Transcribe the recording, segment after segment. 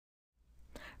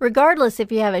Regardless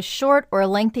if you have a short or a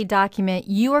lengthy document,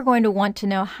 you are going to want to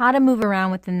know how to move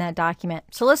around within that document.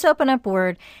 So let's open up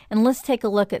Word and let's take a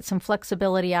look at some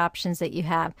flexibility options that you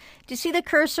have. Do you see the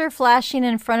cursor flashing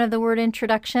in front of the word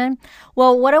introduction?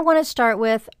 Well, what I want to start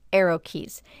with, arrow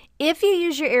keys. If you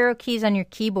use your arrow keys on your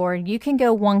keyboard, you can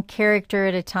go one character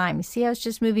at a time. You see how it's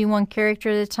just moving one character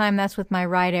at a time? That's with my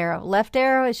right arrow. Left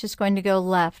arrow is just going to go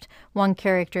left, one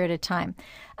character at a time.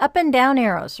 Up and down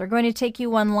arrows are going to take you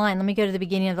one line. Let me go to the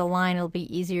beginning of the line. It'll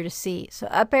be easier to see. So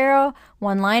up arrow,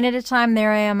 one line at a time.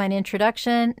 There I am on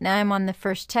introduction. Now I'm on the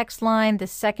first text line, the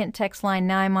second text line.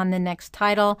 Now I'm on the next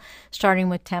title, starting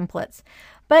with templates.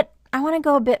 But I want to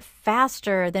go a bit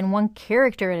faster than one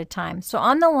character at a time. So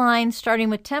on the line, starting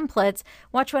with templates,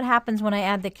 watch what happens when I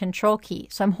add the control key.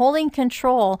 So I'm holding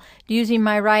control using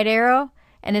my right arrow,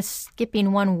 and it's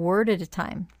skipping one word at a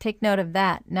time. Take note of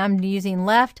that. Now I'm using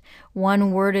left,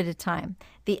 one word at a time.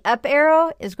 The up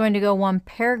arrow is going to go one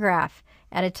paragraph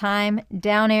at a time.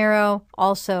 Down arrow,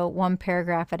 also one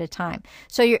paragraph at a time.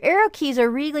 So your arrow keys are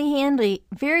really handy,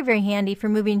 very, very handy for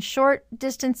moving short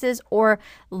distances or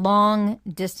long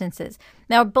distances.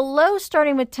 Now below,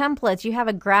 starting with templates, you have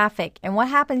a graphic. And what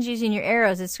happens using your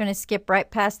arrows, it's going to skip right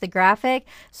past the graphic.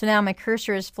 So now my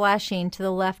cursor is flashing to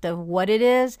the left of what it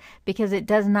is because it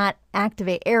does not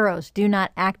activate. Arrows do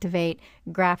not activate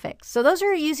graphics. So those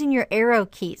are using your arrow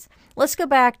keys. Let's go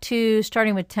back to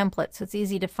starting with templates so it's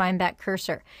easy to find that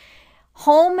cursor.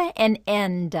 Home and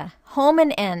end. Home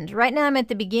and end. Right now I'm at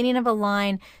the beginning of a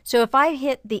line. So if I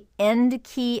hit the end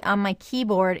key on my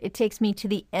keyboard, it takes me to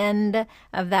the end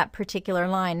of that particular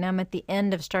line. Now I'm at the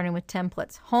end of starting with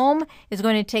templates. Home is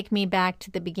going to take me back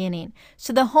to the beginning.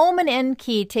 So the home and end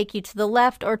key take you to the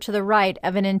left or to the right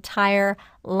of an entire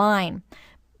line.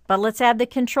 But let's add the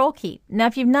control key. Now,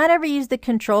 if you've not ever used the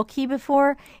control key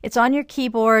before, it's on your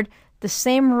keyboard, the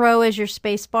same row as your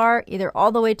space bar, either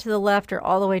all the way to the left or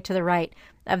all the way to the right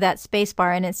of that space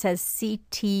bar, and it says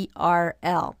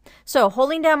CTRL. So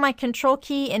holding down my control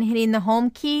key and hitting the home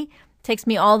key takes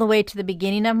me all the way to the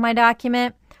beginning of my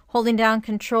document. Holding down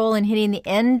control and hitting the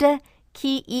end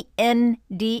key,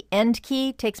 E-N-D, end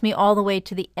key, takes me all the way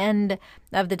to the end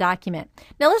of the document.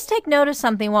 Now let's take note of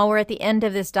something while we're at the end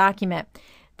of this document.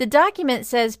 The document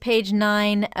says page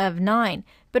 9 of 9,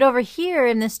 but over here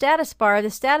in the status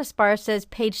bar says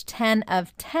page 10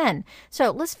 of 10. So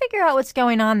let's figure out what's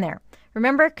going on there.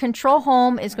 Remember, control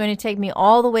home is going to take me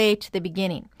all the way to the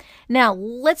beginning. Now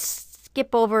let's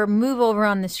move over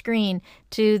on the screen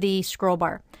to the scroll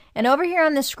bar. And over here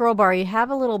on the scroll bar, you have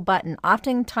a little button,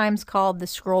 oftentimes called the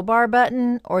scroll bar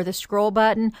button or the scroll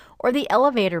button or the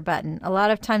elevator button. A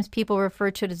lot of times people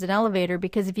refer to it as an elevator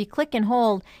because if you click and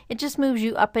hold, it just moves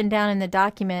you up and down in the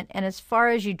document, and as far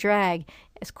as you drag,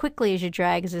 as quickly as you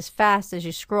drag is as fast as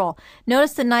you scroll.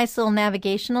 Notice the nice little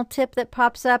navigational tip that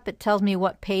pops up. It tells me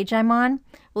what page I'm on.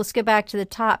 Let's go back to the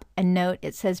top and note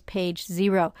it says page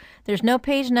 0. There's no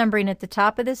page numbering at the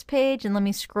top of this page, and let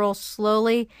me scroll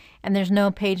slowly, and there's no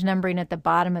page numbering at the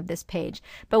bottom of this page.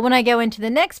 But when I go into the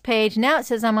next page, now it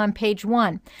says I'm on page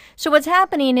 1. So what's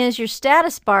happening is your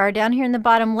status bar down here in the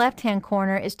bottom left-hand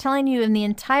corner is telling you in the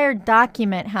entire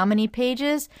document how many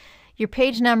pages. Your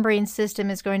page numbering system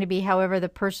is going to be however the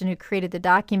person who created the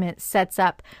document sets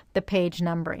up the page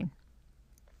numbering.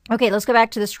 Okay, let's go back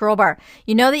to the scroll bar.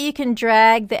 You know that you can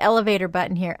drag the elevator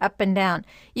button here up and down.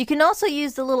 You can also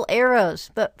use the little arrows,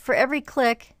 but for every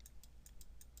click,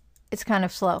 it's kind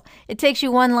of slow. It takes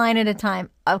you one line at a time.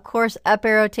 Of course, up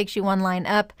arrow takes you one line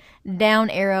up. Down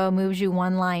arrow moves you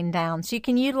one line down. So you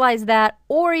can utilize that,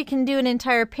 or you can do an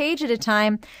entire page at a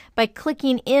time by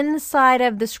clicking inside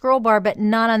of the scroll bar but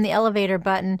not on the elevator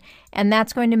button, and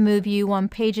that's going to move you one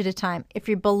page at a time. If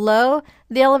you're below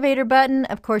the elevator button,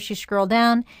 of course you scroll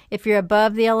down. If you're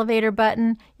above the elevator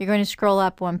button, you're going to scroll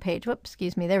up one page. Whoops,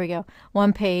 excuse me, there we go.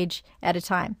 One page at a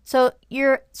time. So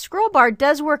your scroll bar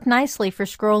does work nicely for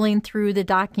scrolling through the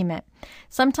document.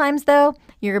 Sometimes, though,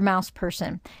 you're a mouse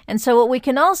person. And so what we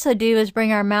can also do is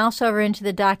bring our mouse over into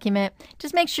the document.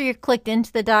 Just make sure you're clicked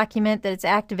into the document, that it's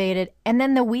activated, and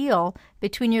then the wheel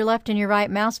between your left and your right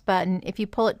mouse button, if you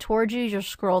pull it towards you, you'll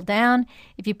scroll down.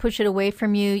 If you push it away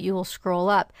from you, you will scroll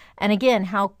up. And again,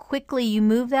 how quickly you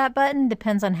move that button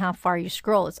depends on how far you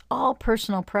scroll. It's all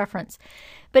personal preference.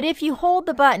 But if you hold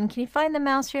the button, can you find the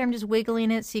mouse here? I'm just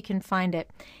wiggling it so you can find it.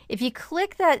 If you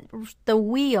click the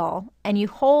wheel and you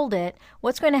hold it,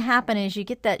 what's going to happen is you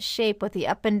get that shape with the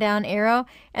up and down arrow,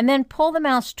 and then pull the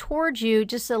mouse towards you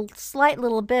just a slight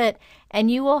little bit,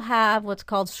 and you will have what's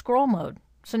called scroll mode.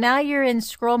 So now you're in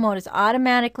scroll mode. It's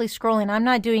automatically scrolling. I'm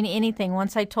not doing anything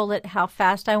once I told it how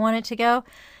fast I want it to go.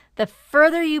 The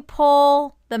further you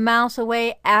pull the mouse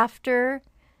away after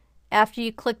after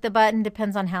you click the button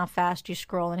depends on how fast you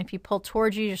scroll. And if you pull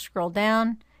towards you, you scroll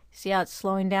down. See how it's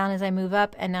slowing down as I move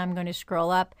up, and now I'm going to scroll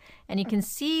up. And you can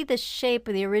see the shape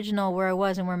of the original where I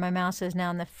was and where my mouse is now.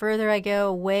 And the further I go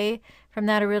away from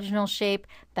that original shape,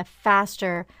 the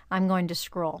faster I'm going to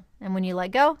scroll. And when you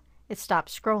let go, it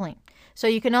stops scrolling. So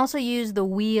you can also use the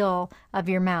wheel of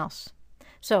your mouse.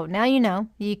 So now you know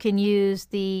you can use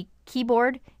the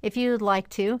keyboard if you would like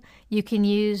to. You can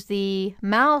use the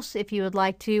mouse if you would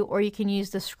like to, or you can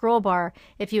use the scroll bar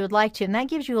if you would like to, and that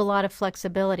gives you a lot of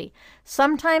flexibility.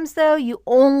 Sometimes though you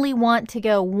only want to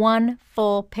go one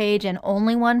full page and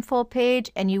only one full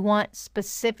page, and you want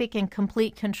specific and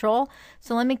complete control.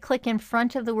 So let me click in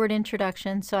front of the word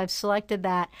introduction. So I've selected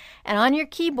that, and on your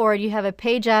keyboard you have a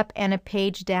page up and a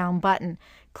page down button.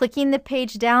 Clicking the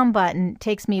page down button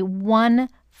takes me one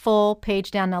full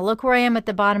page down. Now look where I am at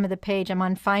the bottom of the page. I'm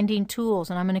on Finding Tools,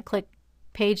 and I'm going to click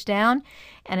Page Down,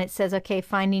 and it says, okay,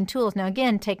 Finding Tools. Now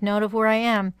again, take note of where I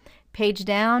am. Page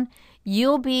down.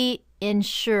 You'll be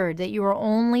ensured that you are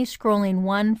only scrolling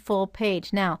one full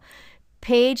page. Now,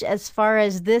 page, as far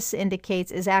as this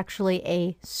indicates, is actually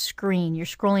a screen. You're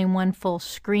scrolling one full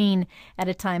screen at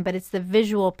a time, but it's the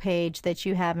visual page that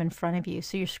you have in front of you.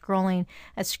 So you're scrolling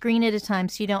a screen at a time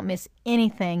so you don't miss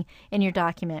anything in your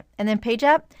document. And then page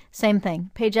up, same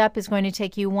thing. Page up is going to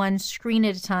take you one screen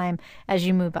at a time as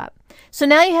you move up. So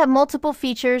now you have multiple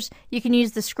features. You can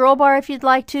use the scroll bar if you'd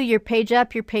like to, your page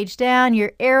up, your page down,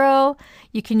 your arrow.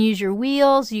 You can use your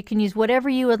wheels. You can use whatever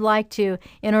you would like to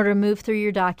in order to move through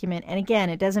your document. And again,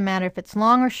 it doesn't matter if it's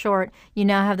long or short. You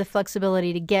now have the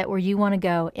flexibility to get where you want to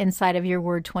go inside of your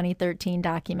Word 2013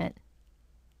 document.